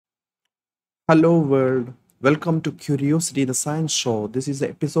Hello, world. Welcome to Curiosity the Science Show. This is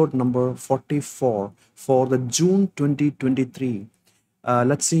episode number 44 for the June 2023.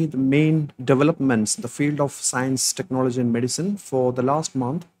 Let's see the main developments in the field of science, technology, and medicine for the last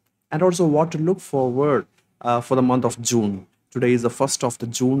month, and also what to look forward for the month of June. Today is the 1st of the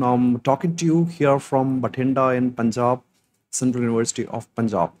June. I'm talking to you here from Bathinda in Punjab, Central University of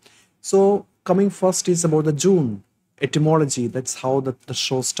Punjab. So, coming first is about the June etymology. That's how the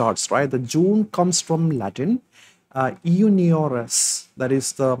show starts, right? The June comes from Latin, euniores. That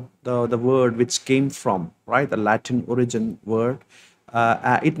is the word which came from, right? The Latin origin word.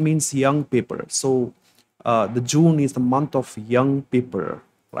 It means young people. So, the June is the month of young people,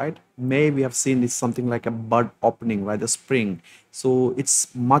 right? May we have seen is something like a bud opening, right? The spring. So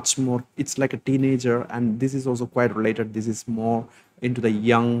it's much more. It's like a teenager, and this is also quite related. This is more into the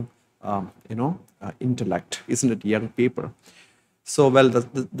young, intellect, isn't it? Young people. So well,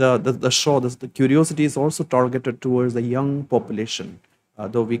 the show, the curiosity is also targeted towards the young population,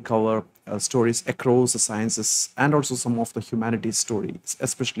 though we cover stories across the sciences and also some of the humanities stories,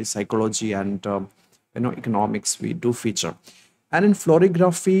 especially psychology and economics. We do feature, and in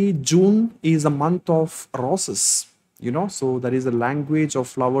florography, June is a month of roses. So there is a language of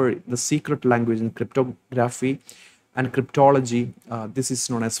flower, the secret language in cryptography and cryptology. This is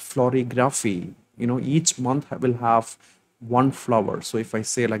known as florography. Each month will have one flower. So if I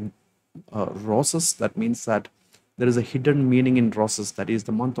say like roses, that means that there is a hidden meaning in roses. That is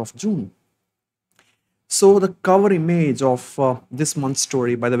the month of June. So the cover image of this month's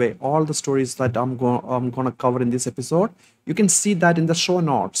story, by the way, all the stories that I'm going to cover in this episode, you can see that in the show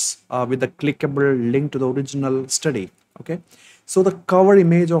notes with the clickable link to the original study. Okay. So the cover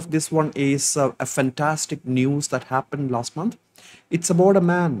image of this one is a fantastic news that happened last month. It's about a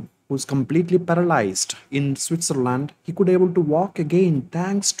man who's completely paralyzed in Switzerland. He could able to walk again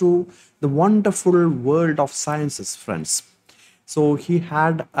thanks to the wonderful world of sciences, friends. So he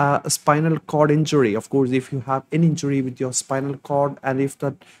had a spinal cord injury. Of course, if you have any injury with your spinal cord and if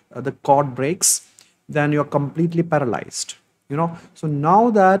the cord breaks, then you're completely paralyzed. So now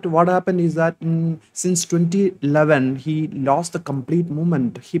that what happened is that since 2011 he lost the complete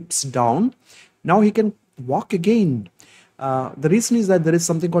movement, hips down. Now he can walk again. The reason is that there is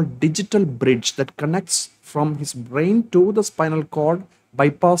something called digital bridge that connects from his brain to the spinal cord,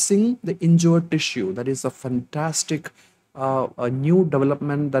 bypassing the injured tissue. That is a fantastic a new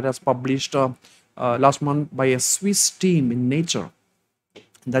development that has published last month by a Swiss team in Nature.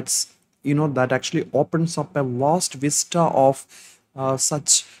 That actually opens up a vast vista of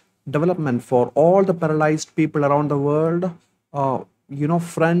such development for all the paralyzed people around the world.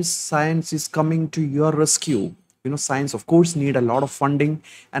 Friends, science is coming to your rescue. Science of course need a lot of funding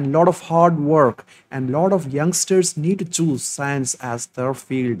and a lot of hard work, and a lot of youngsters need to choose science as their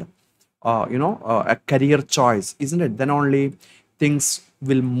field, a career choice, isn't it? Then only things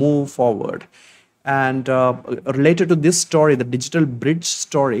will move forward. And related to this story, the digital bridge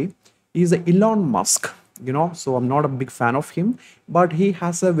story, is Elon Musk. So I'm not a big fan of him, but he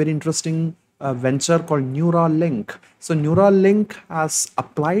has a very interesting venture called Neuralink. So Neuralink has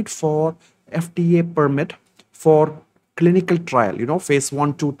applied for FDA permit for clinical trial, phase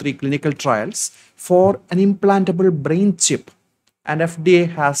 1, 2, 3 clinical trials for an implantable brain chip, and FDA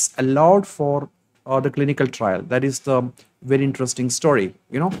has allowed for the clinical trial. That is the very interesting story.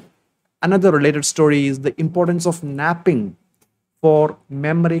 Another related story is the importance of napping for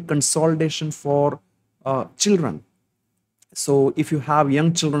memory consolidation for children. So if you have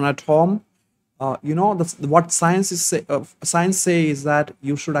young children at home, what science say is that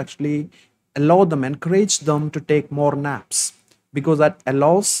you should actually allow them, encourage them to take more naps, because that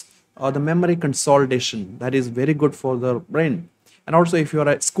allows the memory consolidation. That is very good for the brain. And also, if you're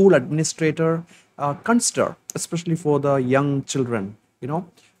a school administrator, consider, especially for the young children,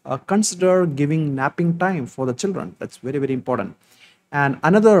 consider giving napping time for the children. That's very, very important. And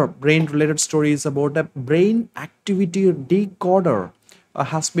another brain related story is about a brain activity decoder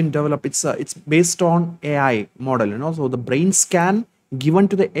has been developed. It's based on AI model. So the brain scan given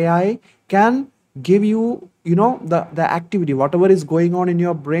to the AI can give you, the activity, whatever is going on in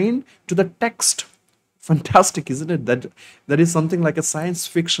your brain, to the text. Fantastic, isn't it? That is something like a science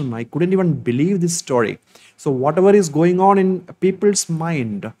fiction. I couldn't even believe this story. So whatever is going on in people's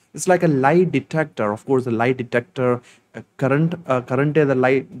mind, it's like a lie detector. Of course, the lie detector, current day, the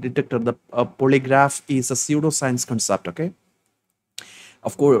lie detector, the polygraph is a pseudoscience concept. Okay.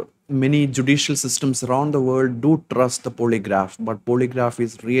 Of course, many judicial systems around the world do trust the polygraph, but polygraph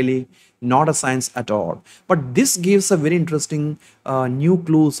is really not a science at all. But this gives a very interesting new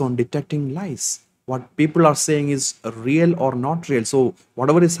clues on detecting lies. what people are saying is real or not real. So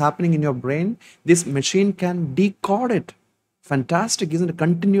whatever is happening in your brain, this machine can decode it. Fantastic, isn't it? A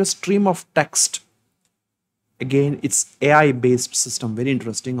continuous stream of text. Again, it's AI based system, very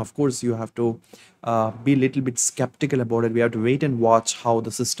interesting. Of course, you have to be a little bit skeptical about it. We have to wait and watch how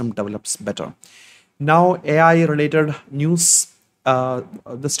the system develops better. Now, AI related news.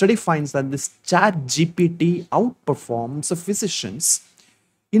 The study finds that this chat GPT outperforms the physicians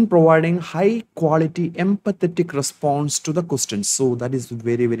in providing high quality empathetic response to the questions. So that is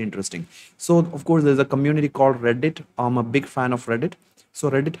very, very interesting. So of course there's a community called Reddit. I'm a big fan of Reddit. So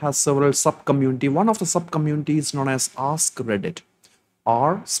Reddit has several sub community. One of the sub communities is known as Ask Reddit,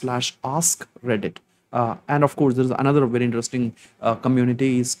 r/ask Reddit. And of course there's another very interesting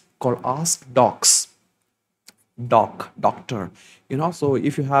community is called Ask Docs, doctor. So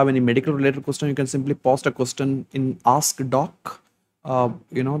if you have any medical related question, you can simply post a question in Ask Doc,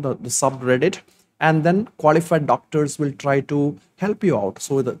 the subreddit, and then qualified doctors will try to help you out.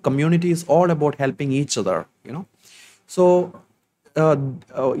 So the community is all about helping each other. So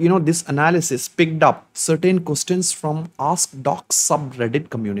this analysis picked up certain questions from Ask Doc subreddit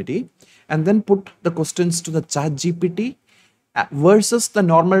community and then put the questions to the chat GPT versus the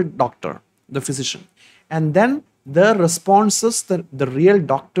normal doctor, the physician. And then the responses that the real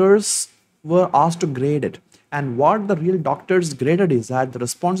doctors were asked to grade it. And what the real doctors graded is that the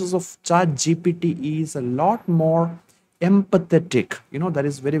responses of chat GPT is a lot more empathetic. That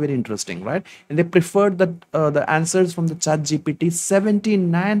is very, very interesting, right? And they preferred that the answers from the chat GPT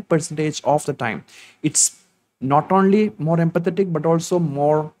 79% of the time. It's not only more empathetic, but also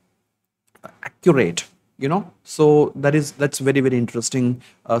more accurate. So that's very, very interesting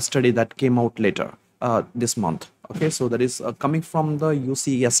study that came out later this month. Okay, so that is coming from the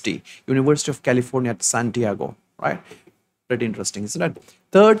UCST, University of California at San Diego, right? Pretty interesting, isn't it?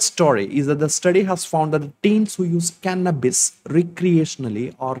 Third story is that the study has found that the teens who use cannabis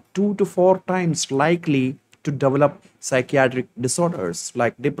recreationally are 2 to 4 times likely to develop psychiatric disorders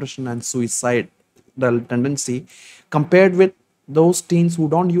like depression and suicidal tendency compared with those teens who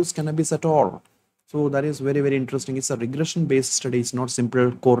don't use cannabis at all. So that is very, very interesting. It's a regression based study. It's not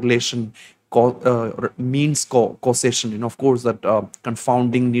simple correlation, means causation. Of course, that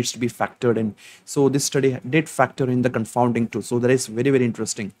confounding needs to be factored in. So this study did factor in the confounding too. So that is very, very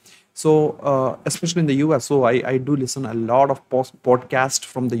interesting. So especially in the US, so I do listen a lot of podcast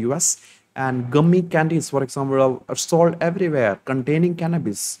from the US, and gummy candies, for example, are sold everywhere containing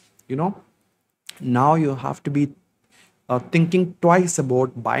cannabis. Now you have to be thinking twice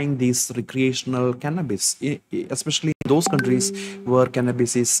about buying these recreational cannabis, especially in those countries where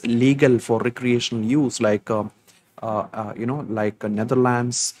cannabis is legal for recreational use, like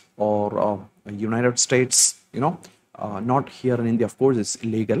Netherlands or United States. Not here in India, of course, it's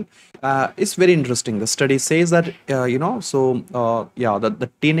illegal. It's very interesting. The study says that the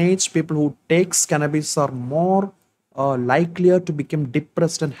teenage people who takes cannabis are more likelier to become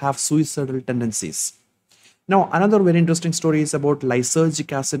depressed and have suicidal tendencies. Now, another very interesting story is about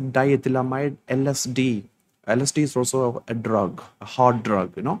lysergic acid diethylamide, LSD. LSD is also a drug, a hard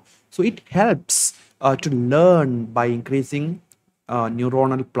drug. So it helps to learn by increasing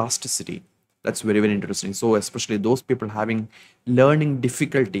neuronal plasticity. That's very, very interesting. So especially those people having learning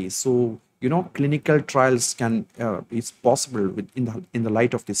difficulties. So, clinical trials is possible in the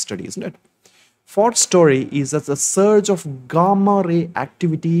light of this study, isn't it? Fourth story is that a surge of gamma ray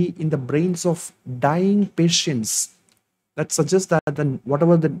activity in the brains of dying patients that suggests that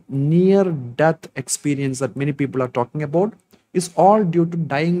whatever the near death experience that many people are talking about is all due to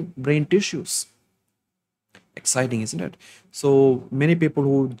dying brain tissues. Exciting, isn't it? So many people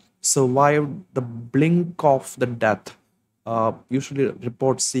who survived the blink of the death usually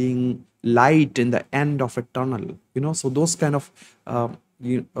report seeing light in the end of a tunnel. So those kind of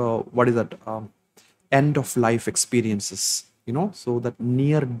what is that? End of life experiences. So that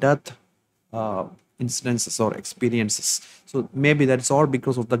near death incidences or experiences. So maybe that's all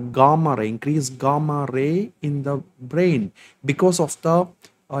because of the gamma ray, increased gamma ray in the brain, because of the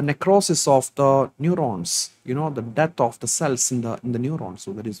necrosis of the neurons. The death of the cells in the neurons.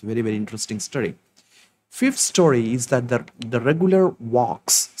 So that is very, very interesting study. Fifth story is that the regular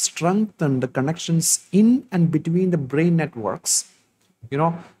walks strengthen the connections in and between the brain networks.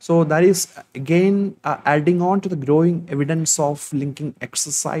 So that is again adding on to the growing evidence of linking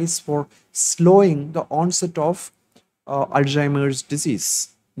exercise for slowing the onset of Alzheimer's disease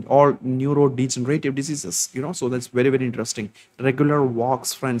or neurodegenerative diseases. So that's very, very interesting. Regular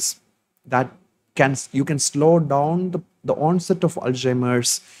walks, friends, that you can slow down the onset of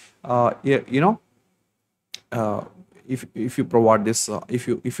Alzheimer's. uh, if you provide this, if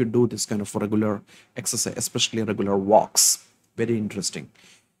you do this kind of regular exercise, especially regular walks. Very interesting.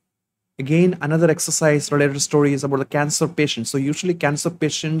 Again, another exercise related story is about the cancer patients. So usually cancer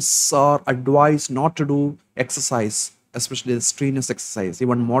patients are advised not to do exercise, especially the strenuous exercise,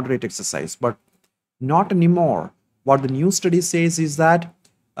 even moderate exercise, but not anymore. What the new study says is that,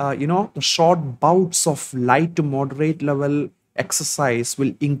 the short bouts of light to moderate level exercise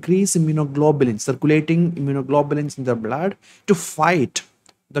will increase immunoglobulins, circulating immunoglobulins in the blood to fight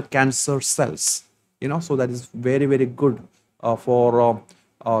the cancer cells. So that is very, very good for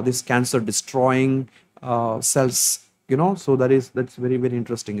this cancer destroying cells. So that's very, very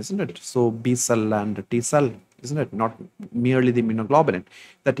interesting, isn't it? So B cell and T cell, isn't it? Not merely the immunoglobulin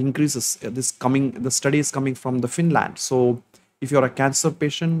that increases. The study is coming from the Finland. So if you're a cancer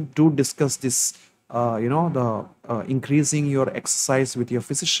patient, do discuss this, the increasing your exercise with your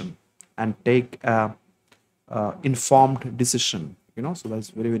physician and take a informed decision. So that's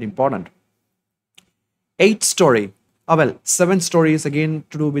very, very important. Eighth story. Well, seventh story is again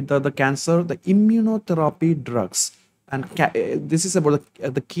to do with the cancer, the immunotherapy drugs. And this is about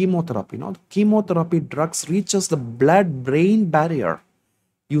the chemotherapy. The chemotherapy drugs reaches the blood-brain barrier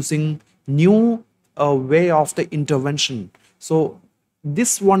using new way of the intervention. So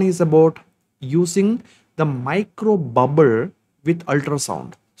this one is about using the micro bubble with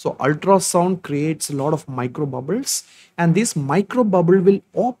ultrasound. So ultrasound creates a lot of micro bubbles, and this micro bubble will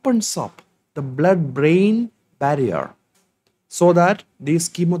opens up the blood-brain barrier so that these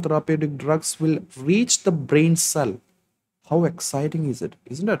chemotherapeutic drugs will reach the brain cell. How exciting is it,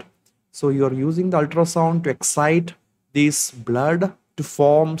 isn't it? So you're using the ultrasound to excite this blood to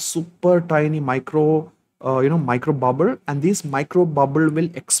form super tiny micro bubble, and this micro bubble will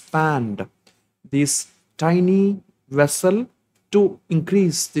expand this tiny vessel to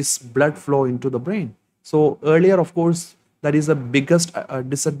increase this blood flow into the brain. So earlier, of course, that is the biggest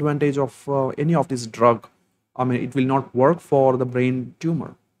disadvantage of any of this drug. I mean, it will not work for the brain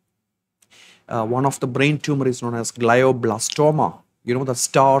tumor. One of the brain tumor is known as glioblastoma. The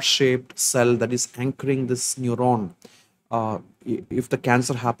star-shaped cell that is anchoring this neuron. If the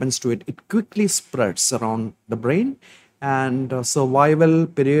cancer happens to it, it quickly spreads around the brain, and survival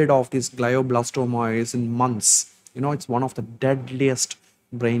period of this glioblastoma is in months. It's one of the deadliest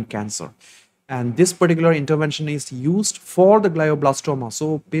brain cancer, and this particular intervention is used for the glioblastoma.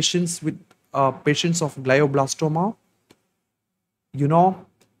 So patients of glioblastoma,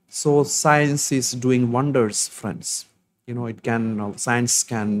 so science is doing wonders, friends. Science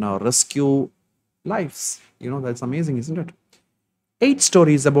can rescue lives. That's amazing, isn't it? Eighth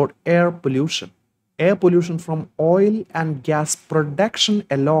story is about air pollution. Air pollution from oil and gas production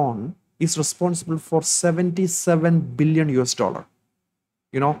alone is responsible for 77 billion US dollar.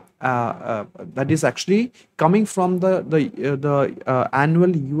 That is actually coming from the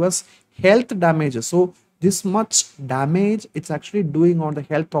annual US health damages. So this much damage it's actually doing on the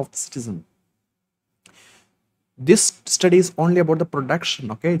health of the citizen. This study is only about the production.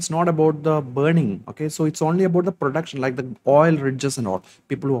 Okay, it's not about the burning. Okay, so it's only about the production, like the oil ridges and all,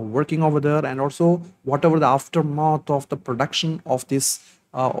 people who are working over there, and also whatever the aftermath of the production of this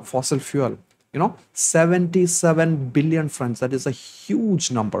fossil fuel. 77 billion, friends. That is a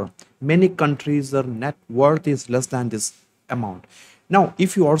huge number. Many countries, their net worth is less than this amount. Now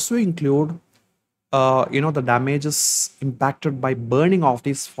if you also include the damages impacted by burning of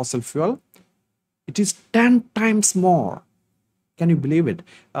this fossil fuel, it is 10 times more. Can you believe it?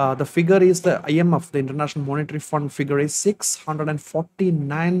 The figure is the IMF, the International Monetary Fund figure is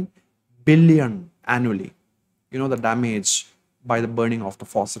 649 billion annually. The damage by the burning of the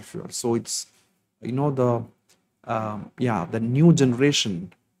fossil fuel. So it's, the new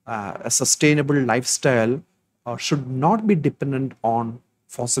generation, a sustainable lifestyle should not be dependent on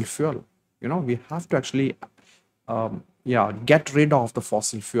fossil fuel. We have to actually, get rid of the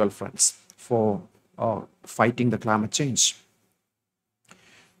fossil fuel, friends, for fighting the climate change.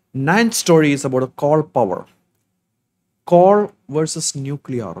 Ninth story is about a coal power. Coal versus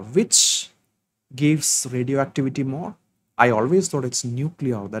nuclear. Which gives radioactivity more? I always thought it's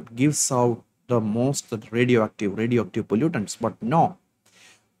nuclear that gives out the most radioactive pollutants, but no.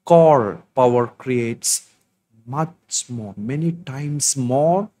 Coal power creates much more, many times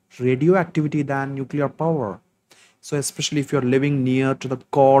more radioactivity than nuclear power. So especially if you're living near to the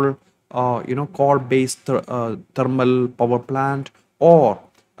coal, coal-based thermal power plant, or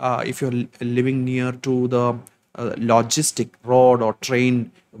if you're living near to the logistic road or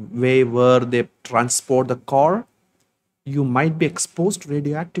train way where they transport the coal, you might be exposed to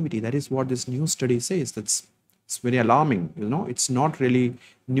radioactivity. That is what this new study says. It's very alarming. It's not really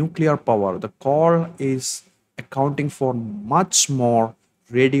nuclear power. The coal is accounting for much more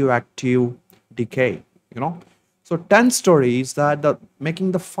radioactive decay, you know. So 10 stories that the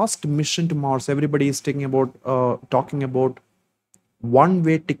making the first mission to Mars, everybody is talking about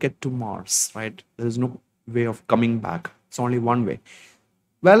one-way ticket to Mars, right? There is no way of coming back. It's only one way.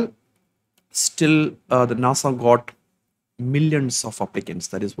 Well, still, the NASA got millions of applicants.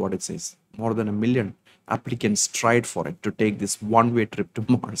 That is what it says. More than a million applicants tried for it to take this one-way trip to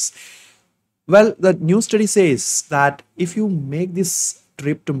Mars. Well, the new study says that if you make this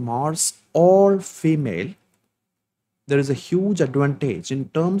trip to Mars all female, there is a huge advantage in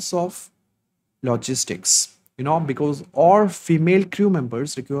terms of logistics, because all female crew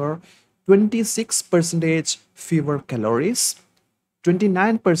members require 26 percentage fewer calories,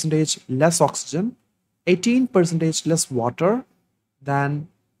 29 percentage less oxygen, 18 percentage less water than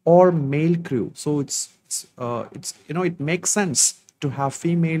all male crew. So it makes sense to have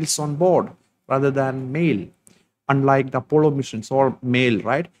females on board rather than male, unlike the Apollo missions or male,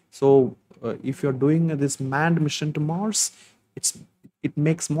 right? So if you're doing this manned mission to Mars, it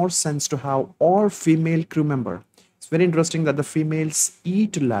makes more sense to have all female crew member. It's very interesting that the females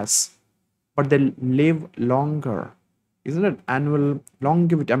eat less, but they live longer, isn't it? Annual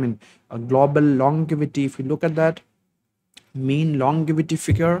longevity, I mean, a global longevity. If you look at that mean longevity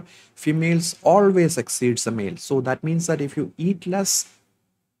figure, females always exceeds the male. So that means that if you eat less,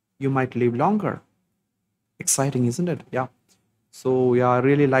 you might live longer. Exciting, isn't it? Yeah. So yeah, I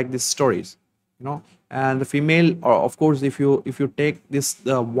really like these stories, and the female, of course, if you take this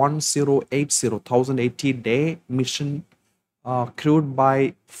the 1080 day mission, crewed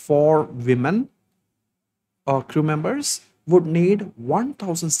by 4 women crew members, would need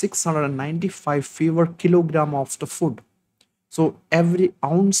 1695 fewer kilogram of the food. So every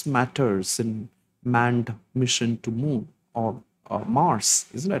ounce matters in manned mission to moon or Mars,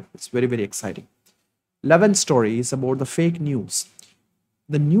 isn't it? It's very, very exciting. 11th story is about the fake news.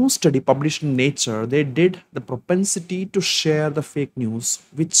 The new study published in Nature, they did the propensity to share the fake news,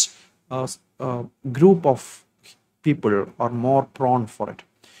 which group of people are more prone for it.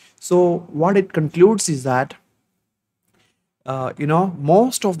 So what it concludes is that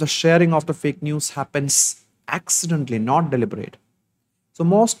most of the sharing of the fake news happens accidentally, not deliberate. So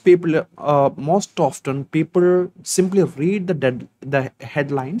most often people simply read the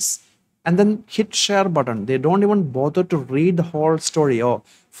headlines and then hit share button. They don't even bother to read the whole story or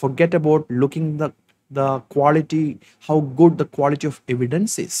forget about looking the quality, how good the quality of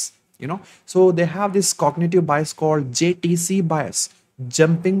evidence is. So they have this cognitive bias called JTC bias,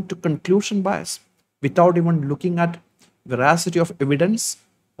 jumping to conclusion bias, without even looking at veracity of evidence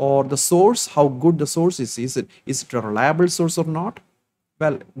or the source, how good the source is. Is it a reliable source or not?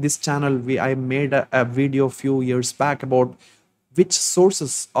 Well, this channel, I made a video a few years back about which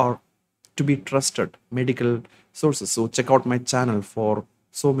sources are to be trusted, medical sources. So check out my channel for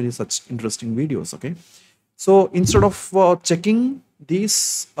so many such interesting videos. Okay, so instead of checking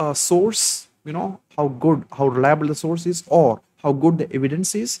these source, how good, how reliable the source is, or how good the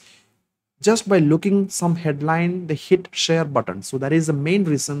evidence is, just by looking some headline, they hit share button. So that is the main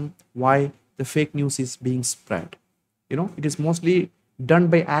reason why the fake news is being spread. It is mostly done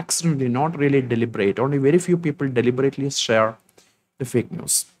by accidentally, not really deliberate. Only very few people deliberately share the fake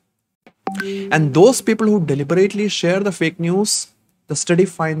news. And those people who deliberately share the fake news, the study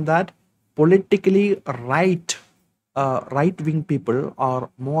find that politically right-wing people are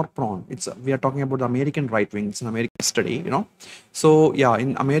more prone. We are talking about the American right wing. It's an American study, So yeah,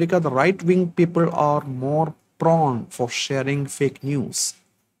 in America, the right-wing people are more prone for sharing fake news.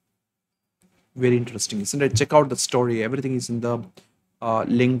 Very interesting, isn't it? Check out the story. Everything is in the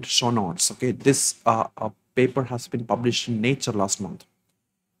linked show notes. Okay, this paper has been published in Nature last month.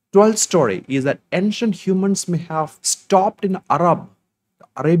 12th story is that ancient humans may have stopped in Arab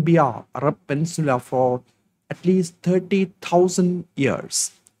Peninsula for at least 30,000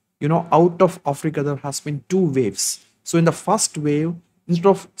 years. Out of Africa, there has been 2 waves. So in the first wave, instead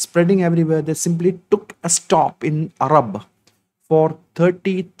of spreading everywhere, they simply took a stop in Arab for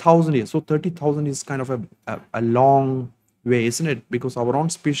 30,000 years. So 30,000 is kind of a long way, isn't it? Because our own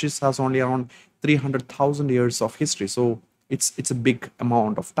species has only around 300,000 years of history. So it's a big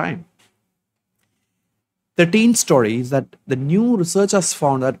amount of time. 13th story is that the new research has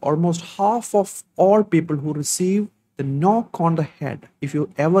found that almost half of all people who receive the knock on the head, if you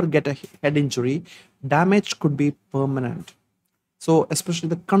ever get a head injury, damage could be permanent. So especially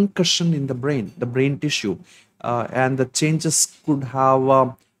the concussion in the brain tissue, and the changes could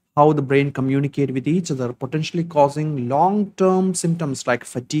have how the brain communicate with each other, potentially causing long-term symptoms like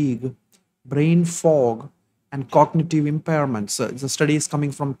fatigue, brain fog, and cognitive impairments. The study is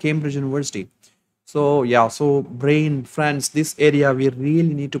coming from Cambridge University. So yeah, so brain, friends, this area we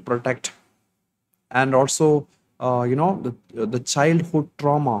really need to protect. And also, the childhood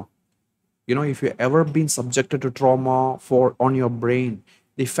trauma. If you ever been subjected to trauma for on your brain,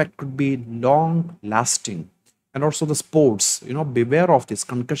 the effect could be long lasting. And also the sports, beware of this.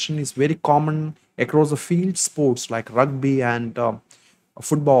 Concussion is very common across the field sports like rugby and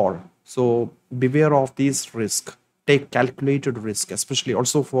football. So beware of these risk. Take calculated risk, especially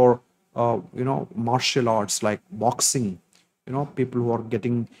also for martial arts like boxing. People who are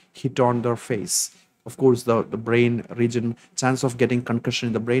getting hit on their face. Of course, the brain region chance of getting concussion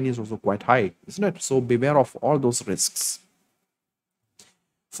in the brain is also quite high, isn't it? So beware of all those risks.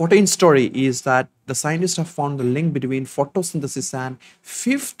 14th story is that the scientists have found the link between photosynthesis and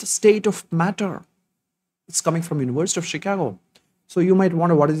fifth state of matter. It's coming from University of Chicago. So you might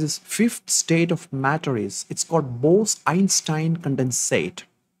wonder what is this fifth state of matter is. It's called Bose-Einstein condensate.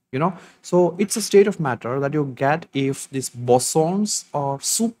 So it's a state of matter that you get if these bosons are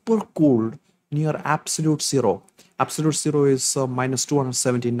super cooled near absolute zero. Absolute zero is minus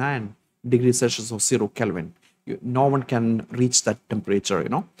 279 degrees Celsius or 0 Kelvin. No one can reach that temperature.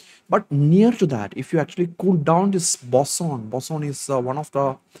 But near to that, if you actually cool down this boson is one of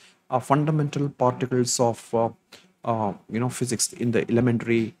the fundamental particles of physics in the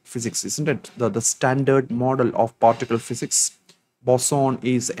elementary physics, isn't it? The standard model of particle physics. Boson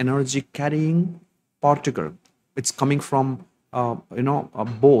is energy carrying particle. It's coming from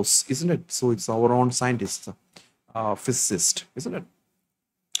Bose, isn't it? So it's our own scientist, physicist, isn't it?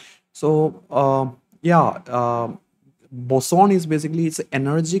 So yeah, boson is basically it's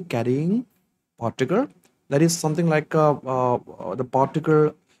energy carrying particle. That is something like the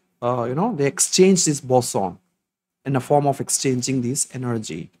particle. They exchange this boson in a form of exchanging this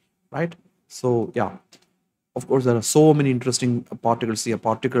energy, right? So yeah, of course there are so many interesting particles here.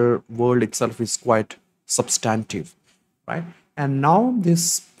 Particle world itself is quite substantive, right? And now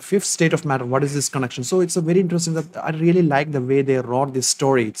this fifth state of matter, what is this connection? So it's a very interesting that I really like the way they wrote this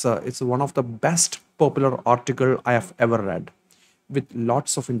story. It's one of the best popular article I have ever read, with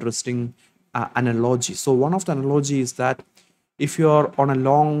lots of interesting analogy. So one of the analogy is that if you are on a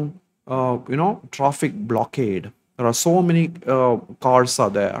long traffic blockade, there are so many cars are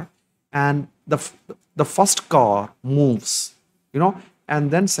there, and the first car moves,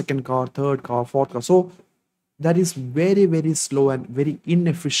 and then second car, third car, fourth car. So that is very very slow and very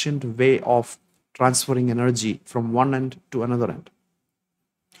inefficient way of transferring energy from one end to another end.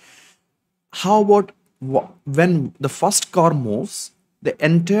 How about when the first car moves, the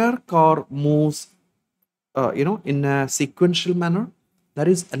entire car moves in a sequential manner? That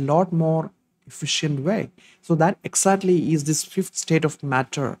is a lot more efficient way. So that exactly is this fifth state of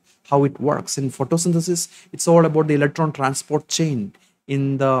matter, how it works in photosynthesis. It's all about the electron transport chain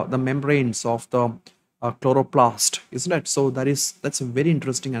in the membranes of the chloroplast, isn't it? So that's a very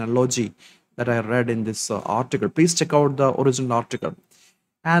interesting analogy that I read in this article. Please check out the original article.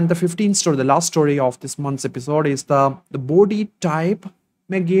 And the 15th story, the last story of this month's episode, is the body type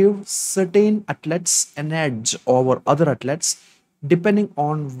may give certain athletes an edge over other athletes depending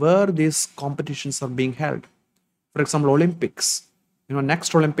on where these competitions are being held. For example, Olympics.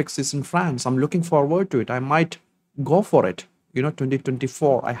 Next Olympics is in France. I'm looking forward to it. I might go for it.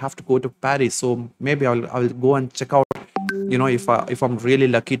 2024. I have to go to Paris, so maybe I'll go and check out. If I'm really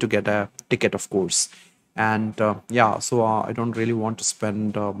lucky to get a ticket, of course. And yeah, so I don't really want to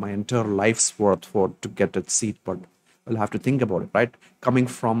spend my entire life's worth for to get a seat, but I'll have to think about it, right? Coming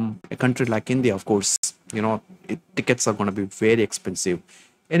from a country like India, of course, tickets are going to be very expensive.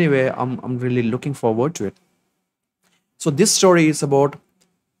 Anyway, I'm really looking forward to it. So this story is about,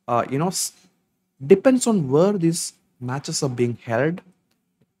 depends on where these matches are being held.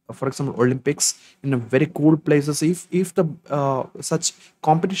 For example, Olympics in a very cool places. If the such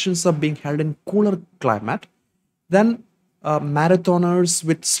competitions are being held in cooler climate, then marathoners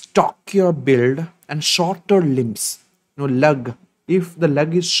with stockier build and shorter limbs, leg. If the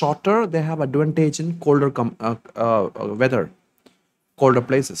leg is shorter, they have advantage in colder weather, colder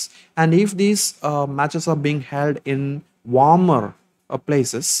places. And if these matches are being held in warmer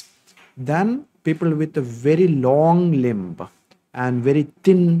places, then people with a very long limb and very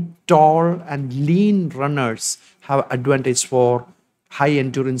thin, tall, and lean runners have advantage for high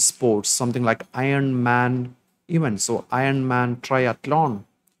endurance sports, something like Ironman events. So Ironman triathlon.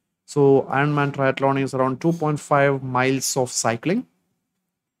 So Ironman triathlon is around 2.5 miles of cycling,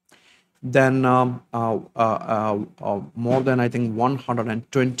 then more than I think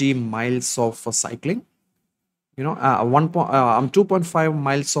 120 miles of cycling. 2.5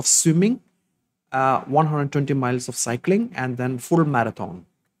 miles of swimming, 120 miles of cycling, and then full marathon.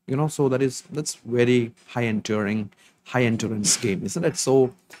 So that's very high endurance game, isn't it?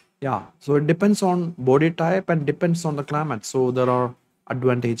 So yeah, so it depends on body type and depends on the climate. So there are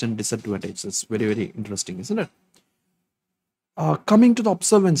advantage and disadvantages. Very, very interesting, isn't it? Coming to the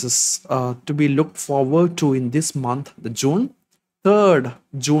observances to be looked forward to in this month, the June. 3rd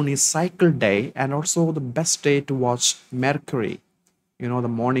June is Cycle Day and also the best day to watch Mercury, the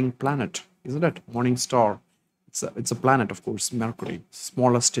morning planet, isn't it? Morning star. It's a planet, of course, Mercury,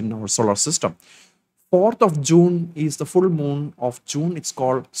 smallest in our solar system. 4th of June is the full moon of June. It's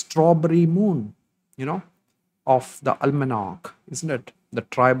called Strawberry Moon, you know, of the almanac, isn't it? The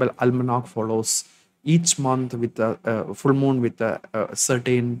tribal almanac follows each month with a full moon with a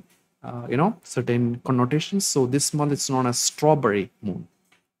certain, certain connotations. So this month it's known as Strawberry Moon.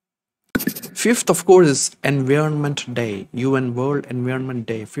 5th, of course, is Environment Day, UN World Environment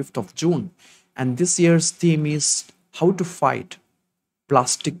Day, 5th of June. And this year's theme is how to fight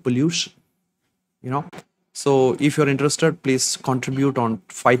plastic pollution. you know so if you're interested, please contribute on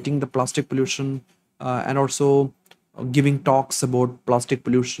fighting the plastic pollution, and also giving talks about plastic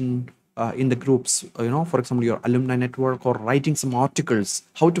pollution in the groups, for example, your alumni network, or writing some articles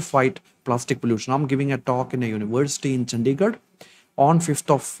how to fight plastic pollution. I'm giving a talk in a university in Chandigarh on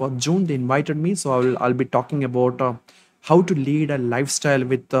 5th of June. They invited me, so I'll be talking about how to lead a lifestyle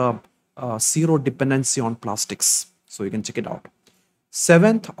with zero dependency on plastics, so you can check it out.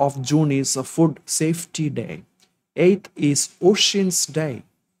 7th of June is a Food Safety Day. 8th is Oceans Day.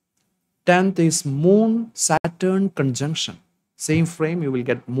 10th is Moon Saturn conjunction. Same frame, you will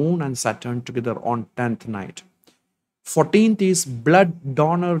get Moon and Saturn together on 10th night. 14th is Blood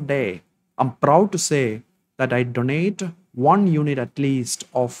Donor Day. I'm proud to say that I donate 1 unit at least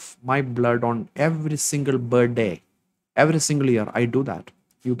of my blood on every single birthday. Every single year, I do that.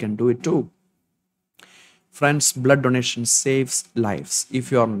 You can do it too. Friends, blood donation saves lives. If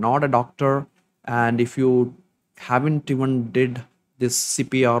you are not a doctor and if you haven't even did this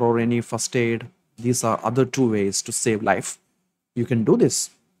CPR or any first aid, these are other two ways to save life. You can do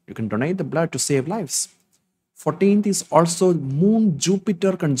this. You can donate the blood to save lives. 14th is also Moon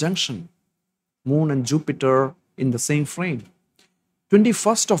Jupiter conjunction. Moon and Jupiter in the same frame.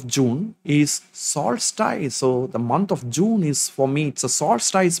 21st of June is solstice. So the month of June is, for me, it's a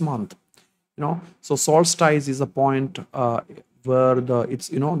solstice month. So solstice is a point where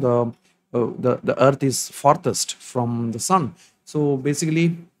the earth is farthest from the sun. So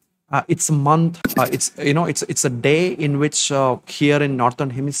basically it's a month, it's a day in which here in northern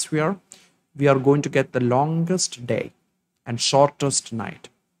hemisphere we are going to get the longest day and shortest night,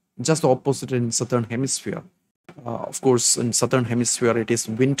 just the opposite in southern hemisphere. Of course, in southern hemisphere it is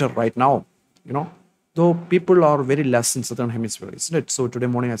winter right now, though people are very less in southern hemisphere, isn't it? So today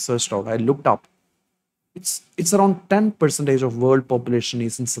morning I searched out, I looked up, it's around 10 percentage of world population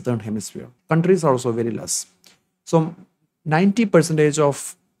is in southern hemisphere. Countries are also very less. So 90 percentage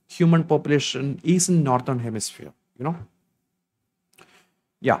of human population is in northern hemisphere.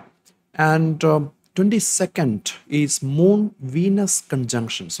 Yeah. And 22nd is Moon Venus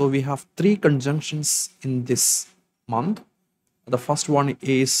conjunction. So we have three conjunctions in this month. The first one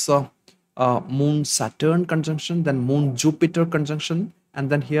is Moon Saturn conjunction, then Moon Jupiter conjunction, and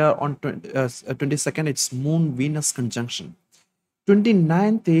then here on 22nd it's Moon Venus conjunction.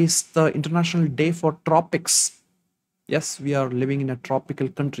 29th is the International Day for Tropics. Yes, we are living in a tropical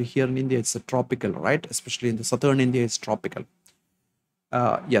country. Here in India it's a tropical, right? Especially in the southern India it's tropical.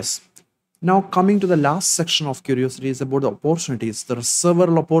 Yes. Now coming to the last section of curiosities about the opportunities. There are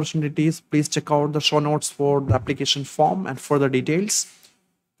several opportunities. Please check out the show notes for the application form and further details.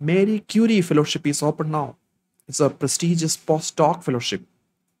 Marie Curie Fellowship is open now. It's a prestigious postdoc fellowship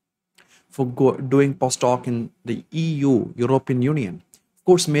for doing postdoc in the EU, European Union. Of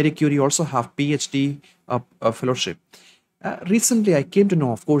course, Marie Curie also have PhD fellowship. Recently, I came to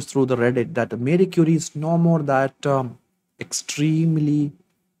know, of course, through the Reddit, that Marie Curie is no more that extremely,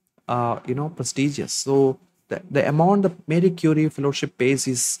 prestigious. So the amount the Marie Curie fellowship pays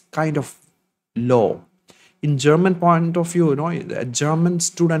is kind of low. In German point of view, a German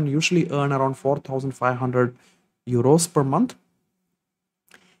student usually earn around 4,500 euros per month,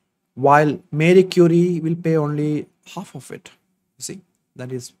 while Marie Curie will pay only half of it. You see,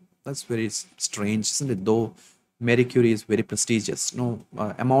 that's very strange, isn't it? Though Marie Curie is very prestigious,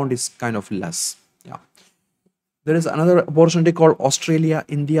 amount is kind of less. Yeah. There is another opportunity called Australia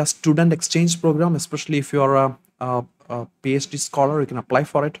India Student Exchange Program. Especially if you are a PhD scholar, you can apply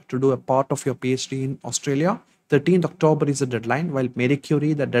for it to do a part of your PhD in Australia. 13th October is the deadline, while Marie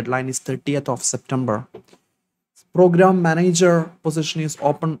Curie, the deadline is 30th of September. Program manager position is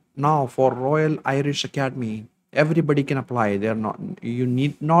open now for Royal Irish Academy. Everybody can apply. They're not, you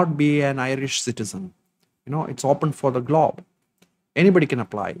need not be an Irish citizen. It's open for the globe. Anybody can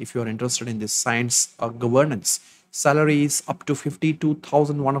apply if you are interested in this science governance. Salary is up to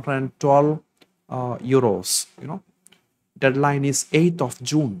 52,112 euros. Deadline is 8th of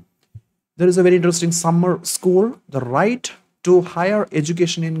June. There is a very interesting summer school, the right to higher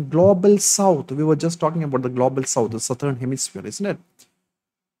education in global south. We were just talking about the global south, the southern hemisphere, isn't it?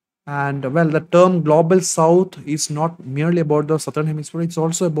 And well, the term global south is not merely about the southern hemisphere, it's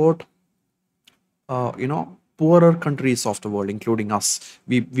also about poorer countries of the world, including us.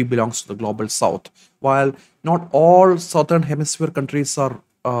 We belongs to the global south. While not all southern hemisphere countries are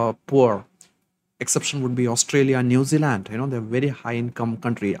poor, exception would be Australia and New Zealand. They're very high income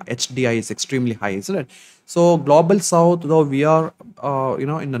country. HDI is extremely high, isn't it? So global south, though we are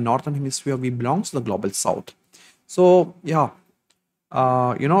in the northern hemisphere, we belong to the global south. So yeah,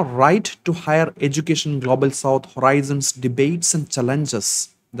 right to higher education, global south, horizons, debates and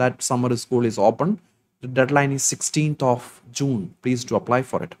challenges. That summer school is open. The deadline is 16th of June. Please do apply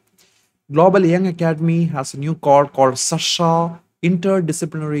for it. Global Young Academy has a new call called Sasha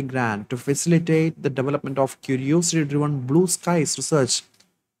Interdisciplinary Grant to facilitate the development of curiosity-driven blue skies research.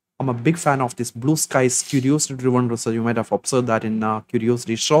 I'm a big fan of this blue skies curiosity-driven research. You might have observed that in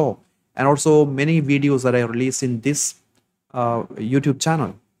Curiosity Show, and also many videos that I release in this YouTube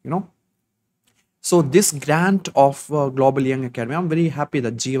channel. So this grant of Global Young Academy, I'm very happy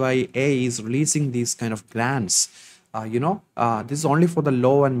that GYA is releasing these kind of grants. This is only for the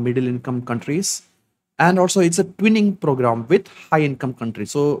low and middle income countries, and also it's a twinning program with high income countries.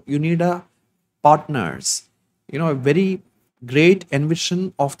 So you need a partners. A very great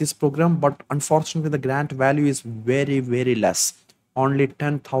envision of this program, but unfortunately the grant value is very very less, only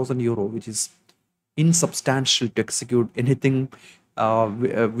 10,000 euro, which is insubstantial to execute anything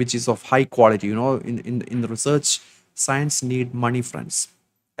which is of high quality. In the research, science need money, friends.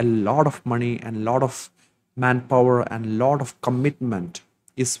 A lot of money and lot of manpower and lot of commitment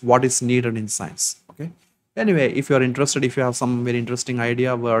is what is needed in science. Okay. Anyway, if you're interested, if you have some very interesting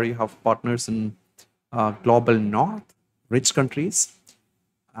idea where you have partners in global north, rich countries,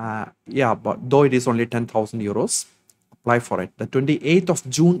 yeah, but though it is only 10,000 euros, apply for it. The 28th of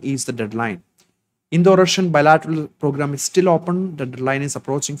June is the deadline. Indo-Russian bilateral program is still open. The deadline is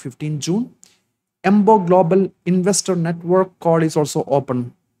approaching 15 June. EMBO Global Investor Network call is also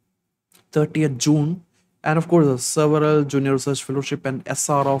open 30th June. And of course, several junior research fellowship and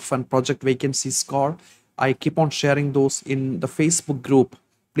SRF and project vacancies call. I keep on sharing those in the Facebook group.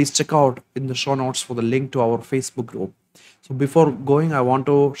 Please check out in the show notes for the link to our Facebook group. So before going, I want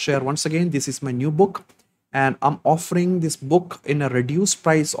to share once again, this is my new book, and I'm offering this book in a reduced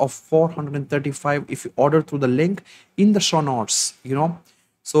price of 435 if you order through the link in the show notes.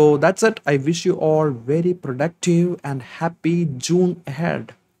 So that's it. I wish you all very productive and happy June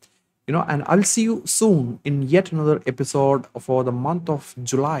ahead. And I'll see you soon in yet another episode for the month of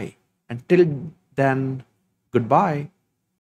July. Until then, goodbye.